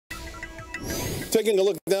Taking a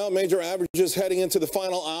look now, major averages heading into the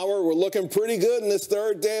final hour. We're looking pretty good in this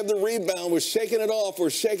third day of the rebound. We're shaking it off. We're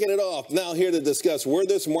shaking it off. Now here to discuss where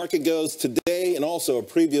this market goes today and also a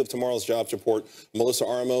preview of tomorrow's jobs report, Melissa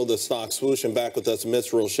Armo, the stock Swoosh, and back with us,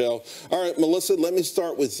 Mitch Rochelle. All right, Melissa, let me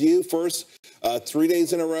start with you first. 3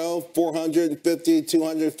 days in a row, 450,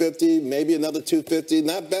 250, maybe another 250.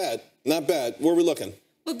 Not bad. Not bad. Where are we looking?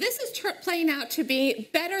 Well, this is playing out to be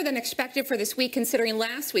better than expected for this week, considering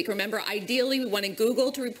last week. Remember, ideally, we wanted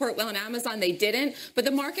Google to report well on Amazon. They didn't, but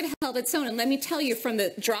the market held its own. And let me tell you, from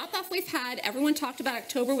the drop-off we've had, everyone talked about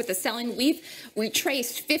October with the selling. We've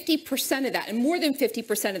retraced 50% of that, and more than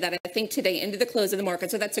 50% of that, I think, today into the close of the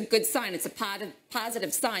market. So that's a good sign. It's a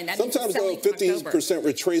positive sign. That Sometimes, though, 50%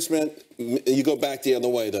 retracement, you go back the other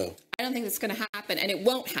way, though. I don't think it's going to happen, and it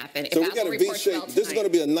won't happen. So we got a V-shape. This is going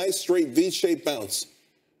to be a nice, straight V-shaped bounce.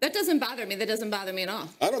 That doesn't bother me. That doesn't bother me at all.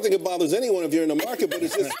 I don't think it bothers anyone if you're in the market, but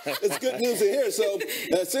it's just it's good news to hear. So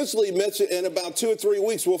essentially, Mitch, in about 2 or 3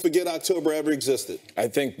 weeks, we'll forget October ever existed. I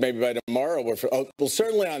think maybe by tomorrow, well,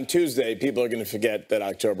 certainly on Tuesday, people are going to forget that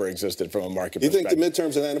October existed from a market perspective. You think the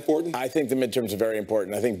midterms are that important? I think the midterms are very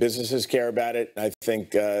important. I think businesses care about it. I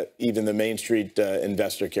think even the Main Street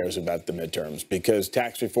investor cares about the midterms because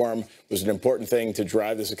tax reform was an important thing to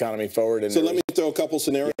drive this economy forward. And so let me throw a couple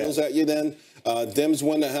scenarios at you then. Dems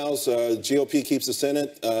win the House, GOP keeps the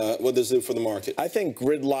Senate. What does it do for the market? I think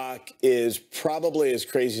gridlock is probably, as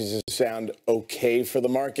crazy as it sounds, okay for the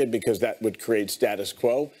market because that would create status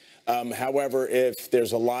quo. However, if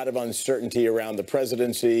there's a lot of uncertainty around the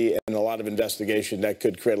presidency and a lot of investigation, that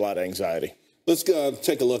could create a lot of anxiety. Let's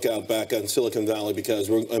take a look out back on Silicon Valley because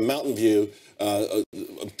we're in Mountain View. The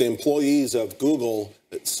employees of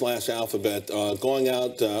Google/Alphabet going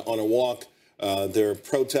out on a walk. They're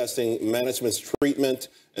protesting management's treatment,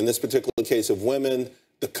 in this particular case of women,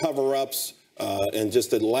 the cover-ups, and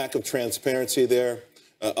just the lack of transparency there.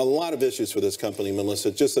 A lot of issues for this company,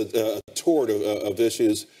 Melissa, just a torrent of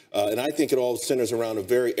issues. And I think it all centers around a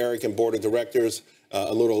very arrogant board of directors,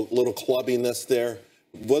 a little clubbiness there.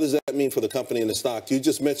 What does that mean for the company and the stock? You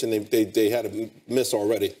just mentioned they had a miss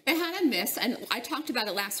already. They had a miss, and I talked about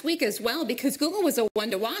it last week as well because Google was a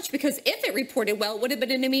one to watch because if it reported well, it would have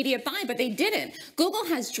been an immediate buy, but they didn't. Google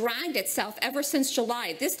has dragged itself ever since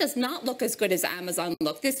July. This does not look as good as Amazon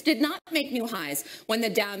looked. This did not make new highs when the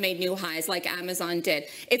Dow made new highs like Amazon did.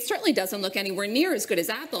 It certainly doesn't look anywhere near as good as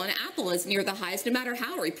Apple, and Apple is near the highs no matter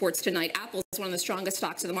how it reports tonight. Apple is one of the strongest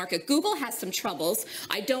stocks in the market. Google has some troubles.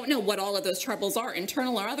 I don't know what all of those troubles are, internal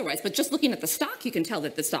or otherwise, but just looking at the stock, you can tell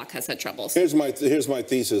that the stock has had troubles. Here's my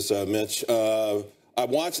thesis, Mitch. I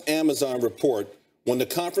watched Amazon report. When the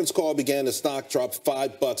conference call began, the stock dropped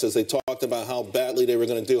 $5 as they talked about how badly they were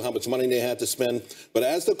going to do, how much money they had to spend. But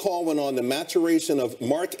as the call went on, the maturation of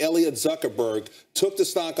Mark Elliott Zuckerberg took the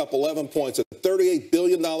stock up 11 points, a $38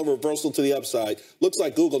 billion reversal to the upside. Looks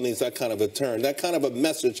like Google needs that kind of a turn, that kind of a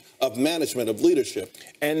message of management, of leadership.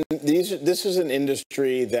 And this is an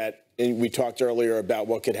industry that we talked earlier about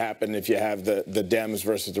what could happen if you have the Dems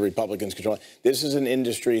versus the Republicans controlling. This is an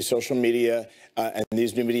industry, social media and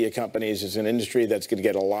these new media companies is an industry that's going to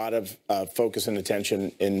get a lot of focus and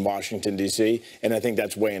attention in Washington, D.C., and I think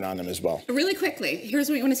that's weighing on them as well. Really quickly, here's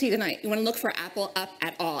what you want to see tonight. You want to look for Apple up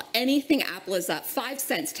at all. Anything Apple is up, 5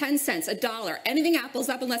 cents, 10 cents, $1. Anything Apple's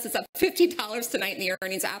up unless it's up $50 tonight in the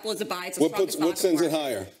earnings. Apple is a buy. It's a what sends it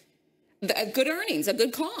higher? Good earnings, a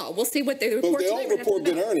good call. We'll see what they report. But they all report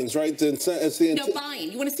good earnings, right? No,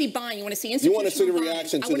 buying. You want to see buying. You want to see institutional. You want to see the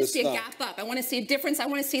reaction to the stock. I want to see a gap up. I want to see a difference. I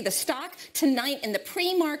want to see the stock tonight in the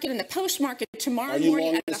pre-market and the post-market tomorrow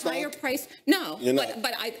morning at a higher price. No, but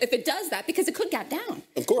if it does that, because it could gap down.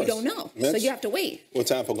 Of course. You don't know, so you have to wait.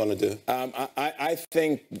 What's Apple going to do? I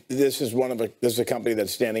think this is a company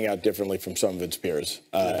that's standing out differently from some of its peers.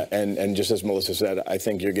 And just as Melissa said, I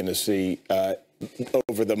think you're going to see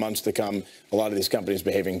over the months to come, a lot of these companies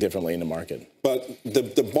behaving differently in the market. But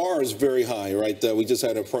the bar is very high, right? We just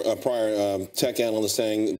had a prior tech analyst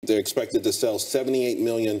saying they're expected to sell 78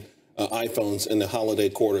 million iPhones in the holiday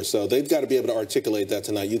quarter. So they've got to be able to articulate that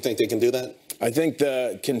tonight. You think they can do that? I think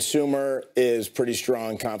the consumer is pretty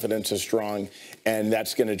strong, confidence is strong, and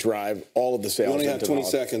that's going to drive all of the sales. You only have 20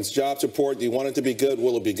 seconds. Jobs report, do you want it to be good?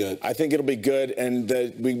 Will it be good? I think it'll be good, and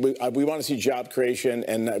we want to see job creation,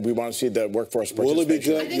 and we want to see the workforce participation. Will it be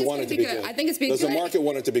good? You want it to be good? I think it's be good. Does the market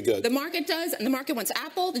want it to be good? The market does, and the market wants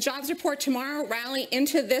Apple. The jobs report tomorrow, rally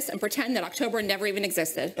into this and pretend that October never even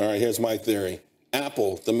existed. All right, here's my theory.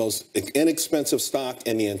 Apple, the most inexpensive stock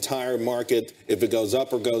in the entire market. If it goes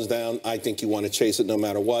up or goes down, I think you want to chase it no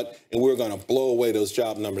matter what. And we're going to blow away those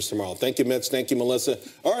job numbers tomorrow. Thank you, Mitch. Thank you, Melissa.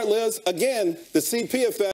 All right, Liz, again, the CP effect.